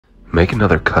Make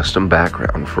another custom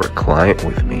background for a client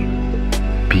with me.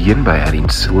 Begin by adding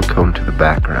silicone to the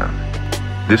background.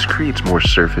 This creates more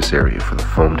surface area for the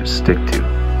foam to stick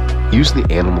to. Use the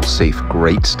animal-safe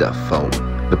Great Stuff foam,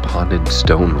 the ponded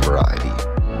stone variety.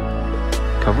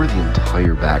 Cover the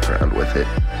entire background with it.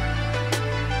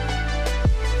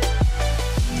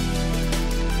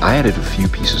 I added a few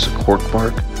pieces of cork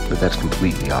bark, but that's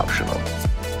completely optional.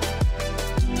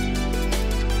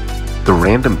 The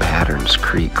random patterns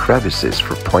create crevices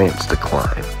for plants to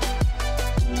climb.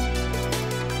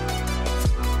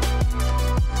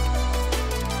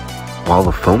 While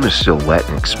the foam is still wet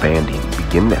and expanding,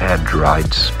 begin to add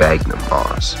dried sphagnum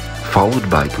moss, followed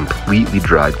by completely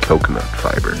dried coconut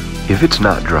fiber. If it's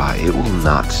not dry, it will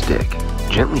not stick.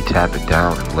 Gently tap it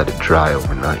down and let it dry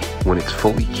overnight. When it's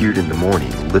fully cured in the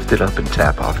morning, lift it up and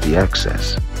tap off the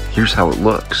excess. Here's how it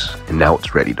looks, and now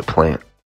it's ready to plant.